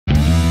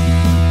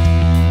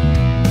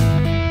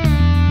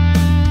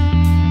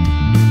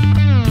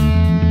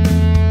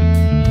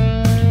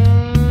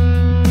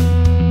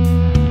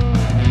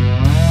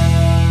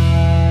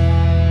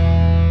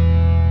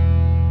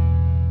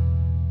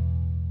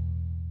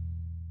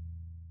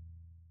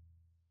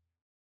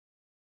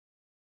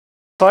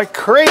Like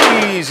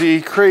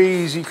crazy,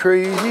 crazy,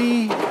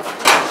 crazy.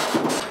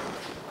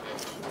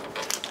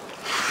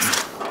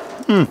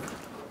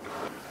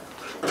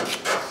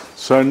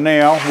 So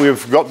now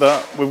we've got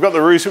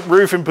the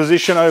roof in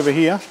position over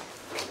here.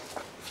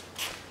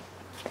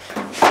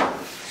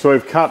 So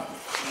we've cut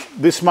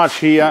this much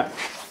here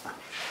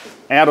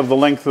out of the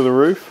length of the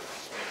roof.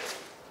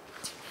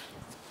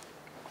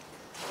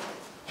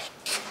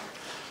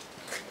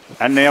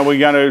 And now we're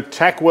going to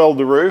tack weld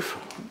the roof.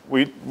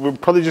 We're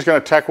probably just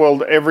going to tack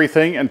weld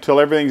everything until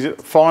everything's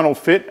at final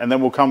fit, and then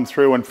we'll come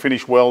through and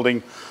finish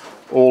welding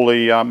all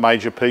the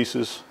major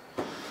pieces.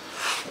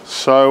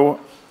 So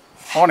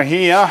on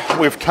here,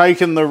 we've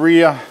taken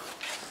the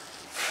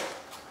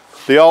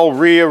old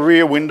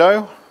rear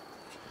window.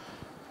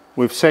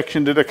 We've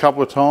sectioned it a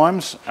couple of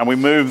times, and we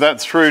moved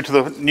that through to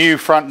the new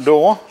front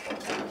door.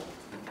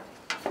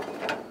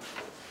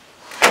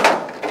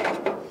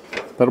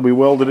 That'll be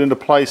welded into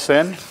place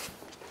then.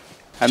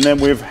 And then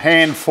we've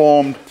hand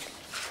formed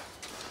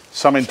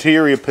some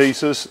interior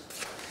pieces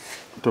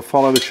to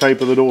follow the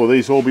shape of the door.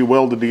 These all be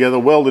welded together,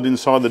 welded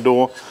inside the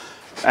door,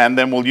 and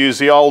then we'll use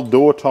the old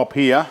door top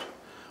here.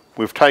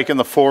 We've taken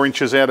the 4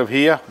 inches out of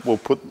here. We'll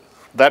put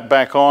that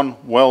back on,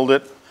 weld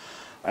it,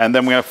 and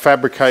then we're going to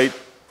fabricate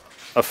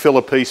a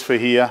filler piece for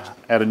here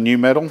out of new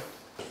metal.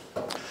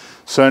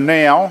 So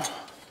now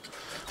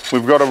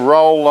we've got to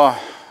roll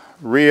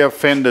rear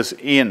fenders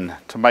in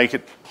to make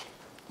it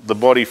the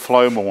body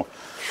flow more.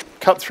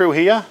 Cut through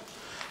here,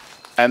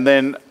 and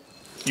then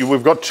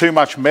we've got too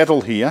much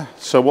metal here,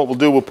 so what we'll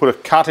do, we'll put a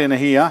cut in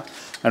here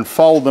and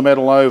fold the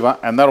metal over,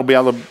 and that'll be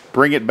able to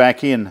bring it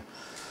back in.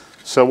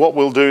 So what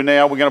we'll do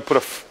now, we're going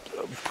to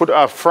put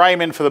a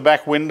frame in for the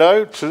back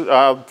window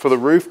for the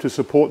roof, to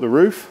support the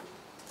roof.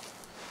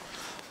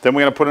 Then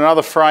we're going to put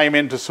another frame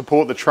in to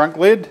support the trunk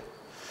lid,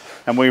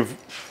 and we're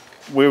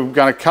going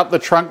to cut the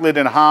trunk lid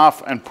in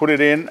half and put it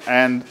in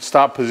and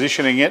start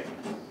positioning it.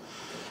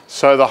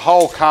 So the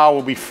whole car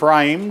will be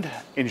framed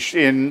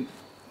in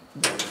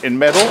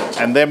metal,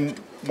 and then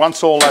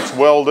once all that's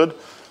welded,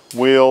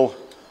 we'll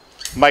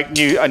make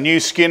a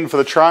new skin for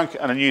the trunk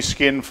and a new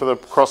skin for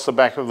across the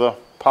back of the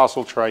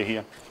parcel tray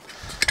here.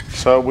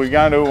 So we're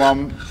going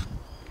to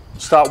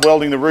start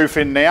welding the roof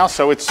in now.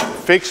 So it's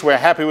fixed, we're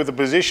happy with the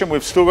position.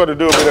 We've still got to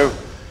do a bit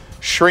of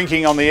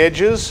shrinking on the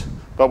edges,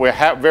 but we're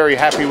very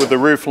happy with the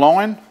roof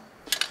line.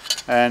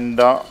 And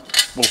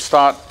we'll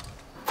start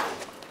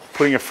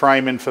putting a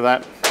frame in for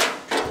that.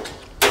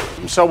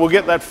 So we'll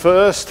get that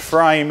first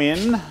frame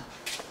in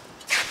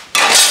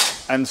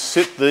and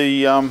sit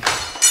the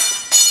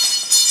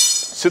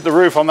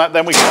roof on that.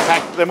 Then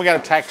we're going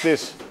to tack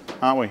this,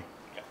 aren't we?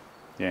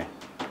 Yeah.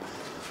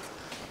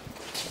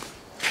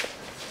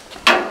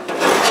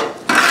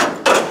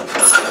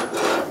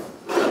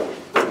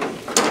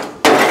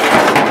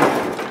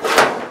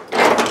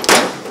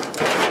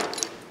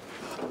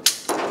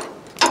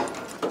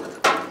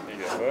 You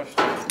go first.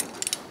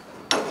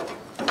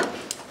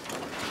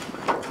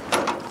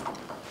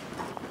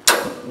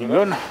 You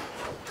good?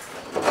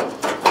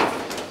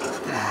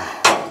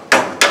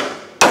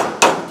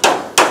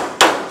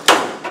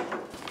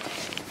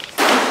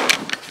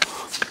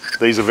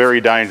 These are very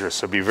dangerous,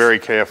 so be very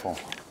careful.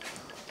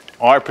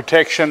 Eye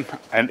protection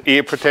and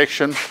ear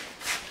protection.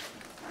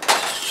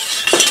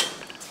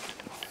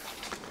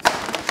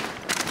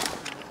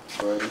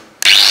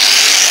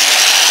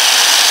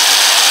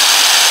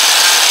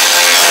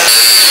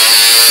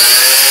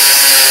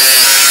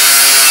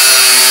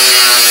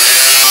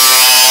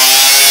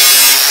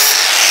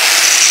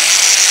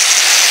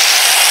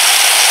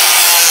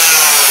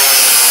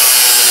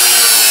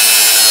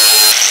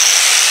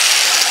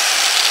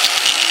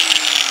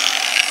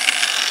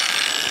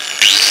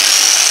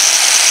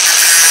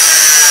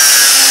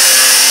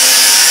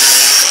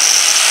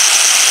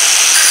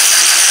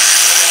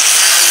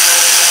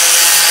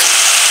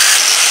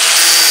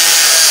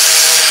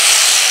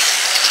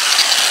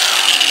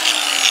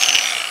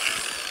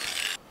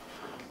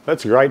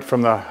 That's great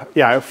from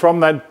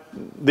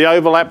the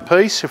overlap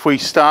piece. If we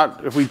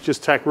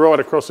just tack right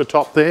across the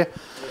top there.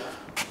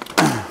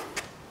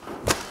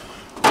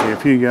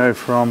 If you go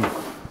from,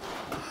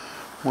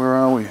 where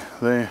are we?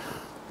 There.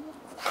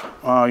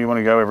 Oh, you want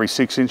to go every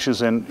 6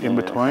 inches in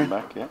between?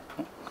 Back, yeah.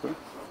 Cool.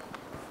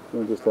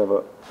 We'll just have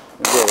a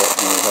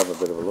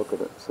bit of a look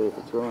at it, see if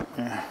it's right.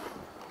 Yeah.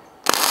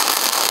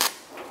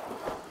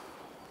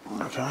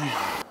 Okay.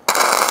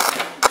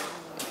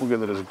 We'll get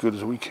that as good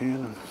as we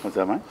can. What's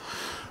that, mate?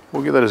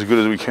 We'll get that as good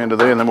as we can to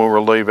there, and then we'll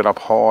relieve it up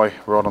high,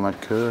 right on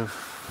that curve.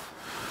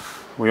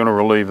 We want to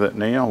relieve that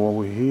now while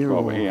we're here?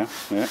 While we're here,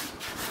 yeah.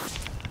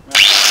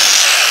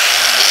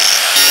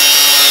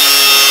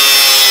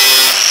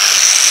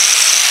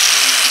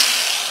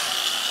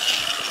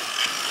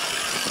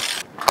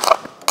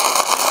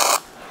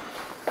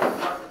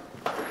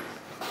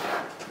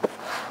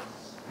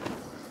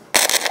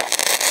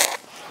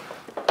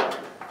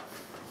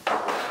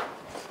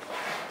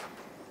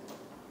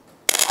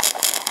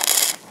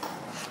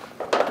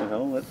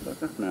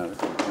 No,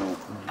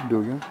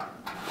 do again.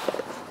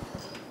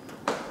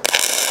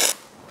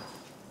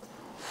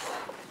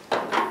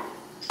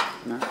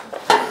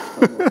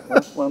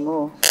 That's one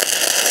more.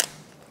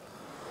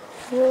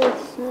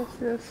 Yes, yes,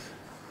 yes.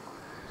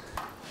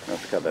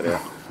 Let's cut that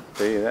out.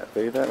 Be that,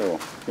 or you're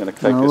going to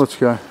take No, this? let's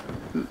go.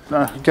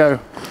 No, go.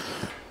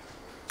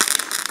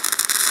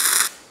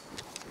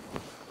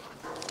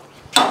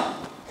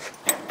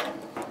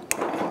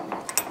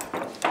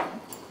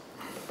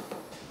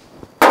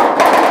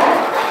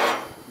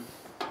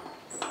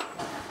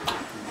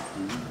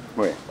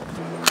 Where?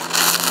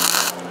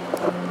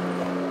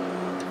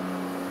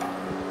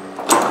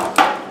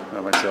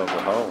 Got myself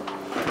a hole.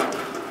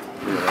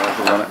 Yeah,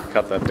 we want to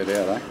cut that bit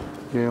out, eh?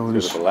 Yeah, we'll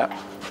Bit just of a lap.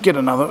 get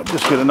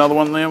another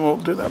one there. We'll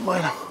do that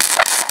later.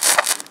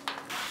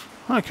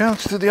 Okay,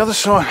 let's do the other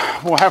side.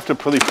 We'll have to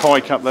probably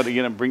pie cut that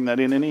again and bring that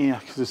in here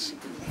because it's.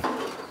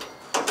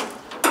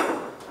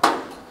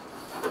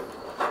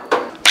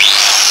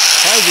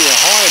 Crazy how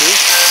high it is.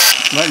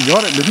 That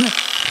got it, didn't it?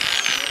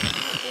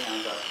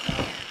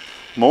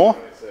 More?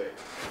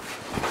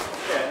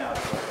 Yeah, no,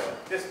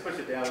 just push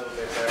it down a little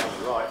bit there on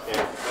the right.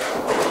 Yeah.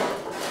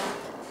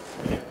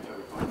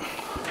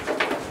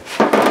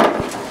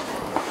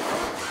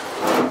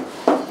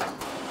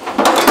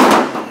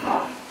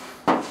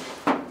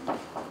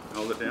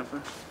 Hold it down for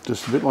me.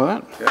 Just a bit like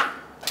that. Yep.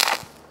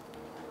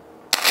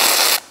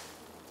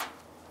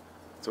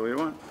 That's all you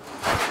want.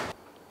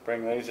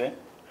 Bring these in.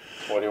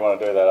 Or do you want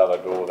to do that other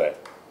door there?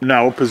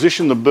 No, we'll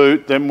position the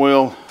boot, then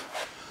we'll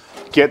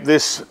get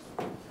this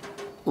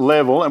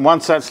level, and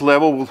once that's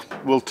level,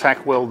 we'll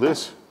tack weld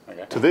this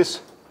to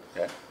this.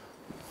 Okay.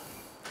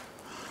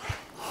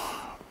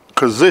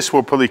 Because this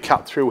will probably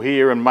cut through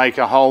here and make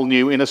a whole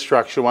new inner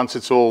structure once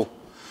it's all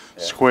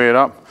squared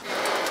up.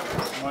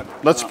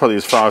 That's probably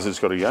as far as it's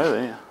got to go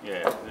there.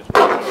 Yeah, just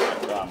put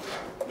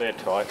it, they're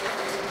tight.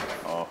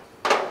 Oh.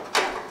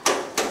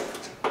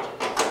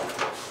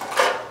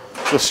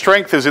 The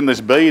strength is in this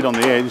bead on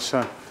the edge, so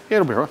yeah,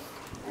 it'll be all right.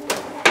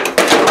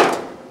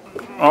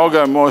 I'll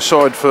go my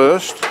side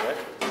first.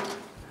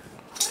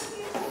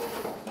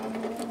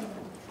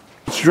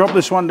 Let's drop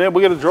this one down.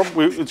 We've got to drop,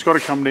 it's got to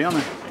come down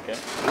there. Okay.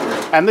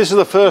 And this is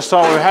the first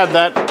time we've had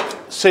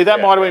that. See, that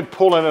might have been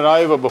pulling it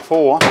over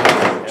before.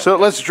 So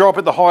let's drop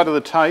it the height of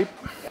the tape.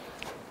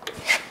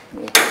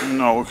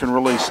 No, we can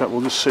release that.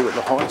 We'll just see what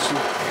the height's in.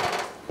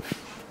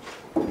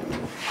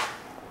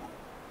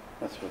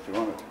 That's what you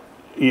wanted.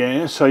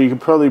 Yeah, so you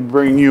could probably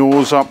bring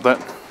yours up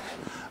that.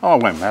 Oh,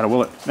 it won't matter,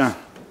 will it? No.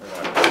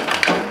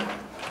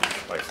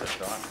 Waste that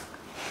time.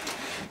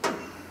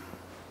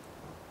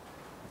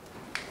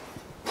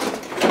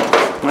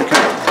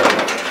 Okay.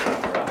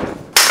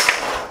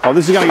 Oh,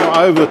 this is going to go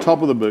over the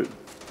top of the boot.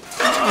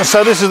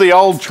 So this is the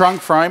old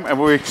trunk frame, and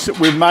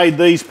we've made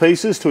these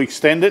pieces to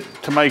extend it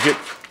to make it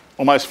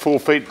almost 4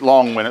 feet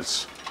long when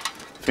it's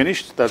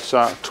finished. That's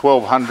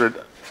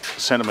 1,200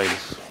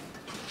 centimetres.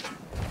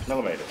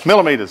 Millimetres.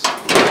 Millimetres.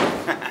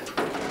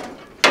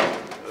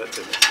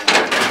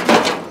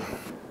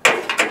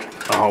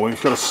 Oh,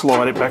 we've got to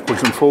slide it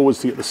backwards and forwards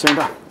to get the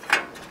centre.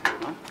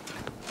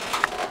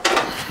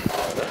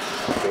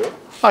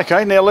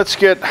 Okay, now let's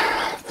get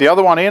the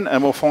other one in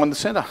and we'll find the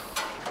centre.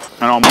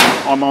 And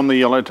I'm on the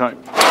yellow tape.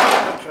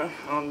 Okay,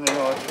 on the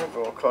yellow tape,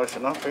 or close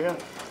enough here.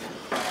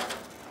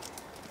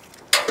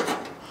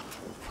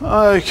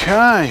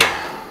 Okay.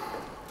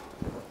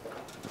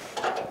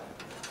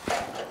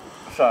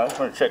 So, I'm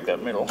going to check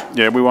that middle.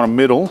 Yeah, we want a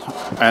middle,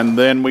 and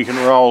then we can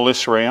roll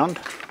this around.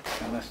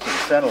 And that's the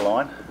centre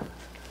line.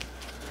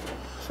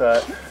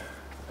 So,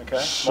 okay,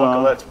 So,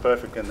 Michael, that's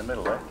perfect in the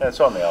middle there. That's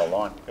on the old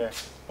line, yeah,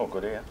 all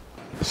good here.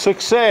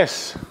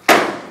 Success!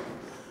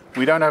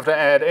 We don't have to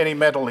add any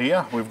metal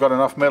here. We've got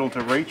enough metal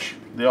to reach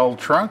the old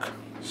trunk,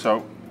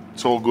 so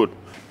it's all good.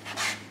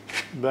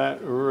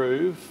 That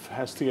roof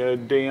has to go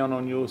down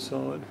on your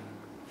side.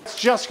 It's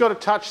just got to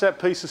touch that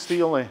piece of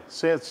steel there.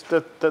 See,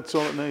 that's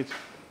all it needs.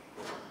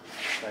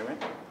 They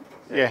went?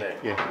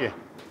 Yeah.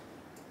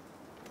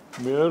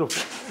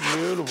 Beautiful,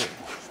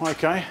 beautiful.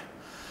 Okay.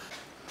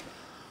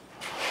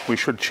 We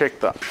should check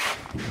the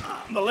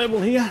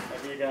level here.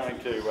 If you're going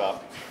to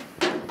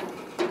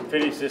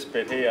finish this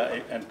bit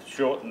here and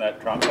shorten that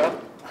trunk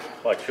up,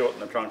 like shorten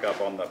the trunk up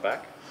on the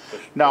back.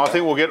 No, I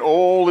think we'll get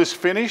all this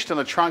finished and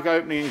the trunk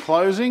opening and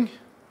closing,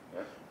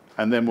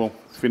 and then we'll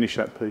finish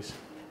that piece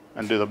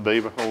and do the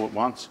beaver all at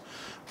once.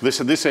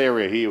 This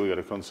area here we've got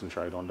to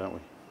concentrate on, don't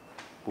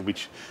we?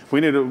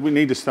 We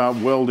need to start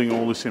welding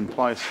all this in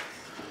place.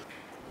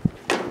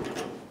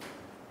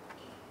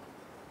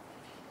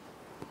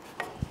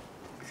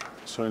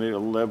 So we need a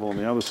level on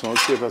the other side.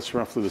 See if that's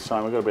roughly the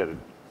same. We've got about 1.5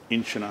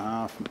 inches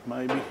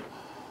maybe.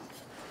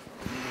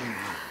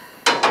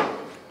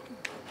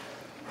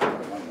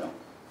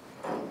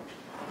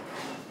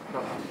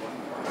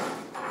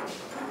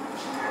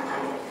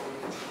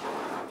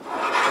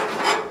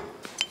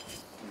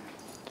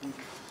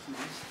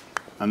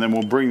 And then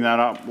we'll bring that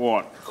up,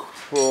 what,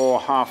 for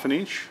 1/2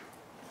 inch?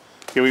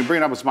 Yeah, we can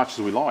bring it up as much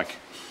as we like,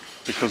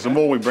 because the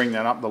more we bring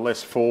that up, the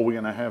less fall we're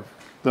going to have,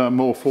 the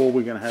more fall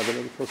we're going to have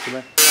at across the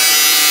back.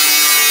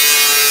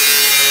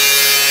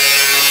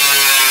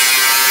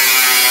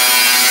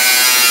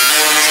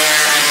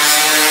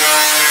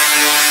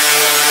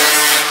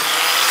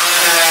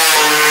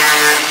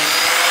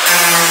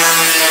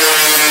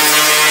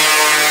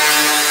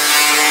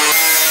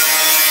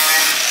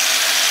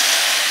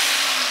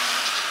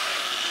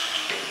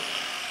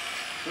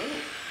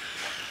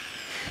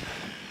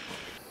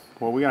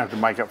 well, we're going to have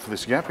to make up for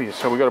this gap here.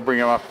 So we've got to bring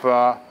them up.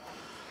 I'll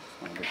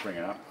just bring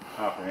it up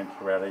half an inch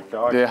around each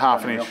side. Yeah,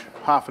 half an inch.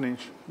 Half an inch.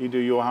 You do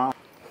your half.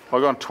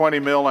 I've gone 20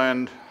 mil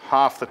and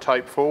half the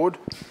tape forward.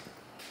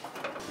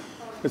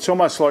 It's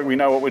almost like we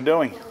know what we're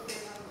doing.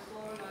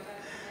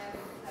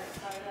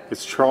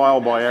 It's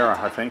trial by error,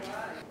 I think.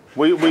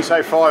 We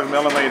say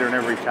 5mm in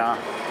every car.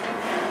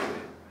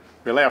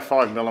 We allow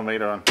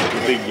 5mm on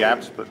big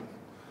gaps, but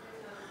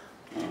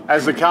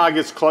as the car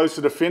gets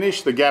closer to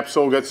finish, the gaps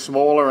all get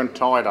smaller and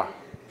tighter.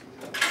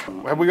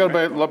 Have we got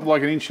about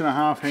like 1.5 inches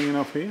hanging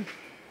off here?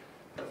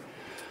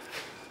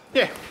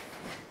 Yeah.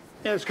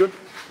 Yeah, it's good.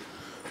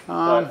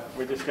 So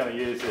we're just going to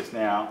use this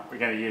now. We're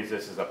going to use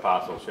this as a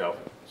parcel shelf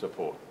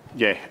support.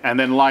 Yeah, and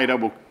then later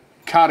we'll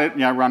cut it, you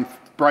know, run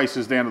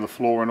braces down to the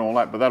floor and all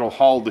that, but that'll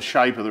hold the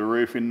shape of the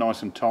roof in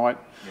nice and tight.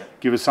 Yeah.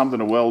 Give us something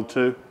to weld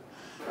to.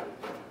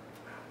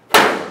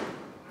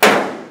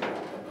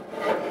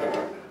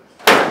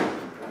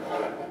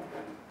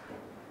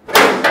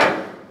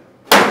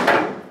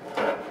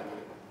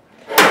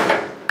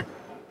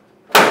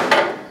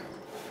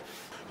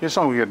 Yeah, as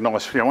long as we get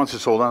nice, you know, once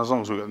it's all done, as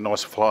long as we've got a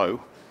nice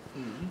flow,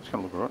 it's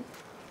going to look all right.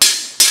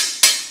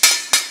 It's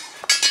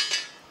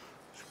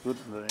good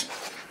there.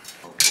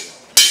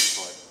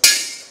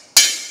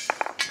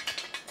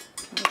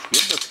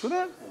 That's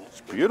good,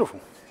 It's beautiful.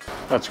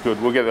 That's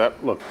good, we'll get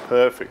that look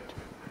perfect.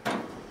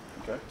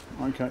 Okay.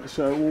 Okay,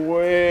 so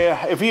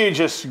if you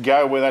just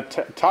go where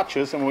that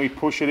touches and we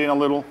push it in a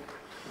little,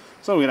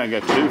 so we don't go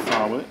too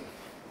far with it.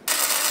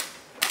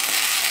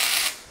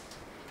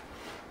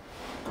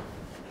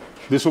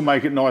 This will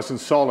make it nice and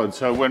solid,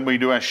 so when we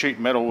do our sheet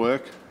metal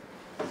work,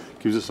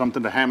 gives us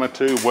something to hammer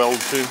to, weld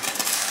to,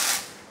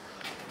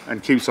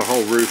 and keeps the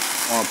whole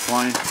roof on a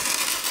plane.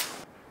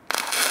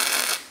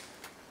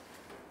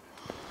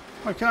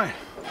 Okay.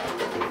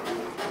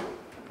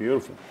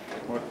 Beautiful.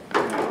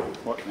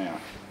 What now?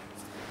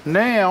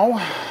 Now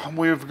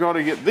we've got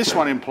to get this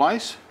one in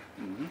place.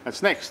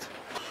 That's next.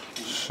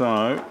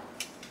 So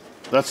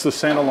that's the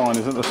centre line,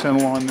 isn't it? The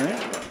centre line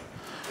there.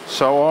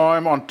 So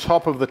I'm on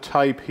top of the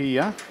tape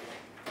here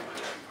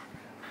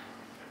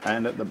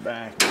and at the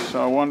back.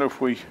 So I wonder if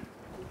we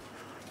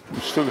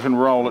still can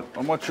roll it.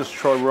 I might just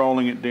try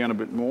rolling it down a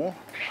bit more.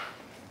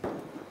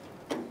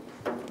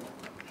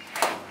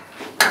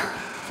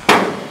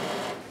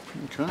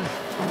 Okay.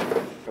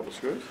 Couple of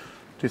screws.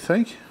 Do you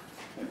think?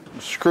 Yeah.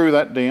 Screw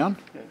that down.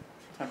 Yeah.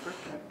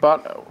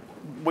 But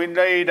we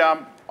need, we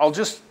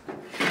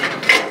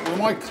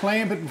might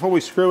clamp it before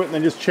we screw it and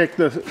then just check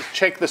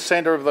the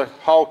centre of the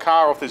whole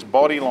car off this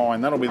body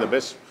line. That'll be the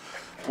best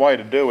way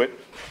to do it.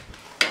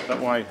 That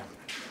way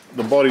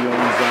the body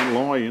lines don't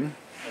lie in.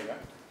 Okay.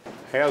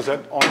 How's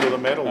that onto the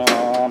metal?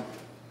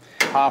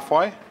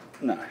 Halfway?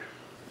 No.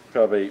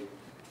 Probably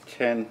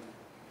 10,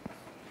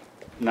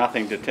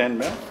 nothing to 10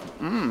 mil.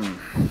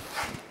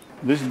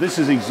 This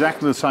is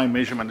exactly the same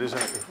measurement, isn't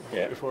it?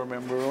 Yeah. If I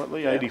remember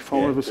rightly,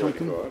 85 or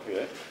something? 85,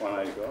 yeah,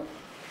 185.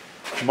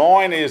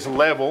 Mine is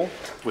level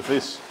with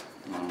this.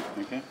 Oh,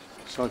 okay.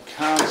 So I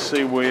can't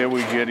see where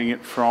we're getting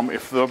it from.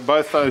 If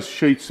both those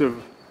sheets are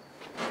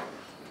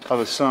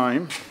the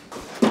same.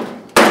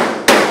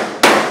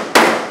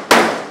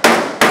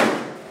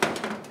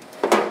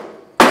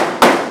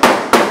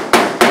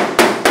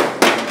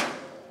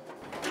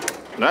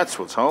 That's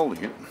what's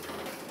holding it.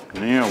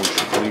 Now we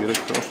should really get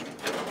across.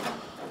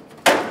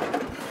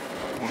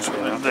 Once we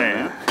get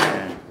there.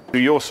 Yeah. Do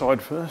your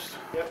side first.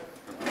 Yep.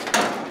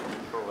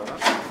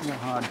 How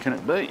hard can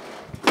it be?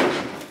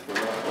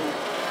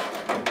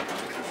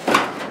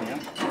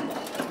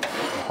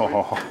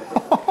 Oh.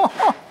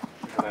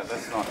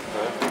 That's not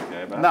perfect,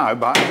 yeah, but... No,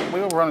 but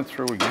we'll run it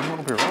through again.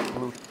 It'll be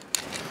right.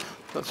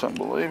 That's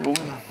unbelievable,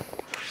 isn't it?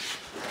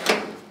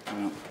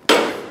 Yeah.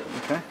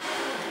 Okay.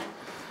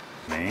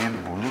 Man,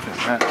 well, look at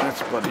that.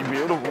 That's bloody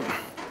beautiful.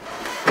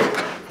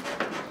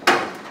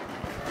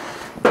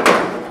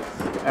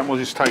 And we'll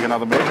just take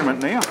another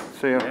measurement now.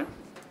 See how... Yeah.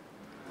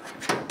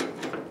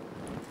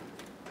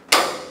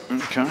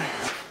 Okay.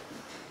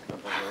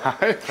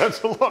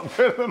 That's a lot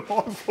better than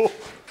I thought.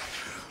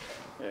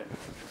 Yeah.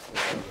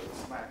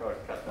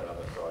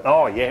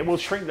 Oh yeah, we'll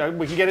shrink that.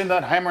 We can get in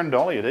that hammer and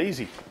dolly it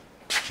easy.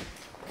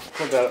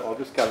 I'll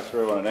just cut it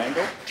through on an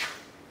angle.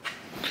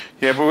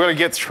 Yeah, but we're going to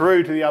get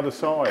through to the other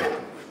side.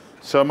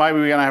 So maybe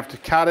we're going to have to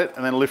cut it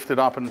and then lift it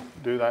up and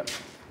do that.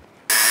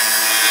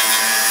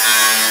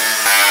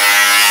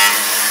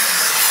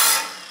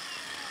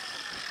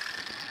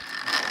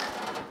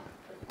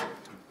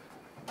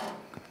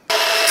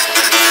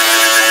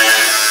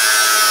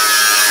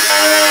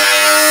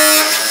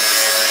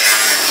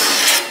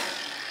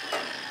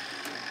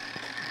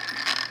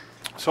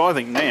 So I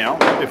think now,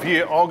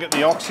 I'll get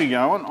the oxy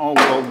going, I'll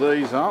weld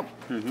these up.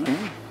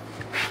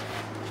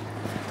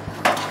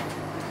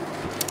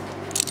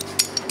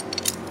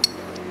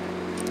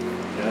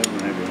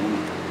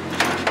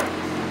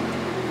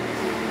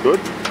 Good.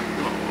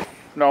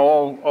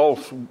 No, I'll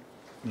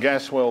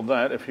gas weld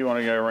that if you want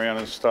to go around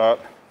and start.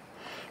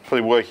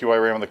 Probably work your way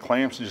around with the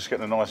clamps and just get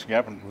a nice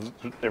gap and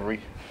every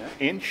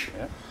inch.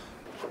 Yeah.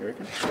 You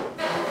reckon?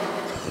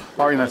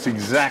 I reckon that's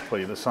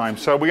exactly the same.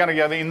 So we're going to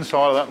go the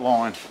inside of that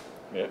line.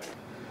 Yeah.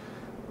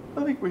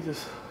 I think we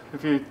just,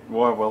 if you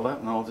wire weld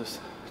that, and I'll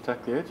just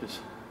tack the edges.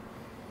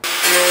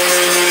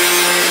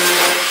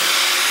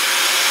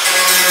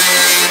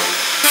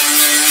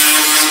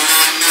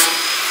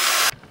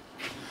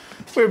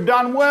 We've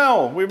done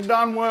well, we've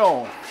done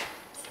well.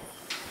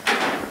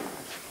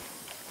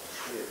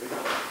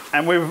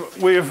 And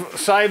we've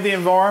saved the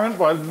environment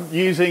by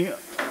using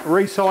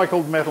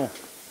recycled metal.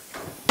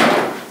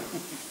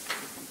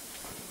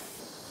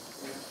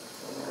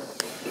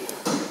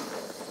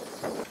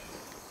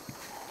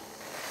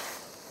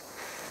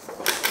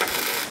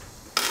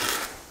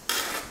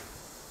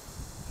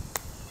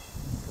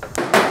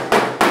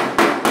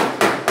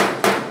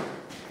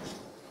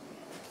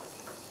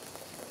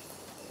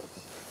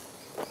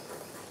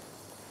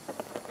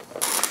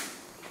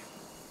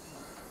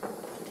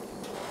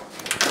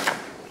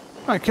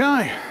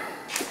 Okay.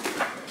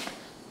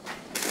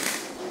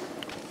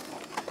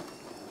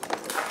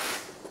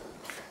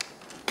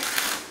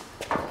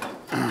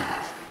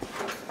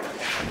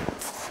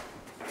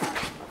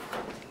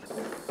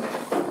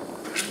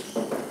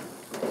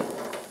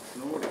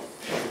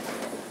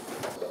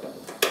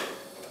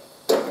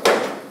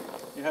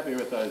 You happy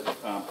with those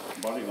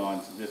body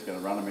lines? I'm just going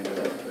to run them into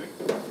that too.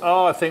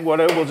 Oh, I think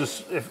whatever, we'll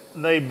just, if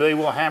need be,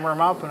 we'll hammer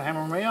them up and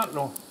hammer them out.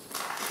 Or...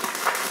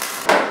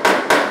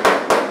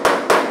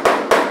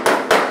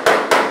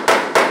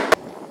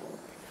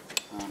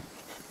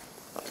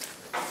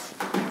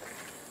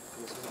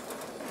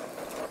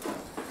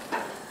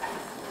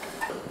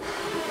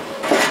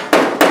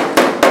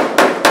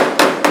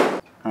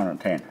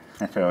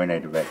 That's where we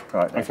need to be,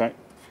 right there. Okay.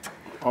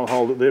 I'll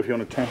hold it there if you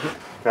want to tack it.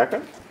 Tack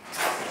it?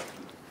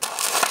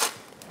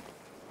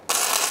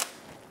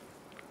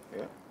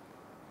 Yeah.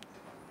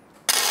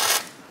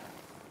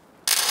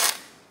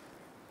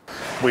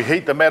 We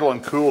heat the metal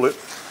and cool it.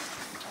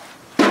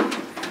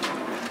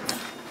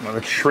 And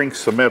it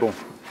shrinks the metal.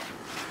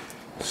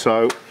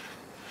 So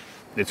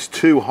it's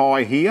too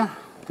high here.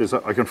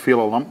 I can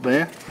feel a lump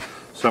there.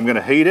 So I'm going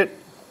to heat it.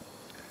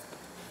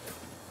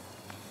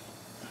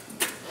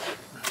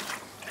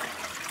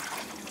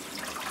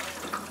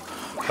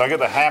 So I get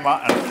the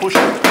hammer and push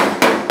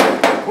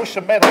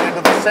the metal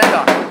into the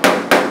centre,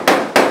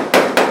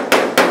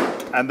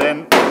 and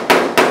then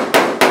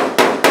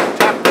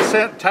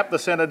tap the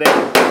centre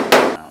down.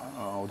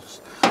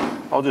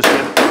 I'll just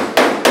get it.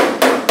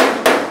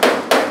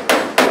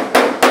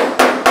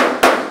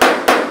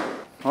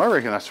 I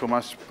reckon that's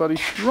almost bloody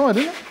right,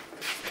 isn't it?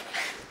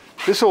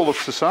 This all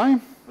looks the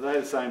same. Are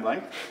they the same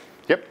length?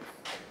 Yep.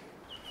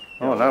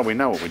 Oh no, we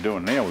know what we're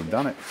doing now. We've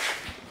done it.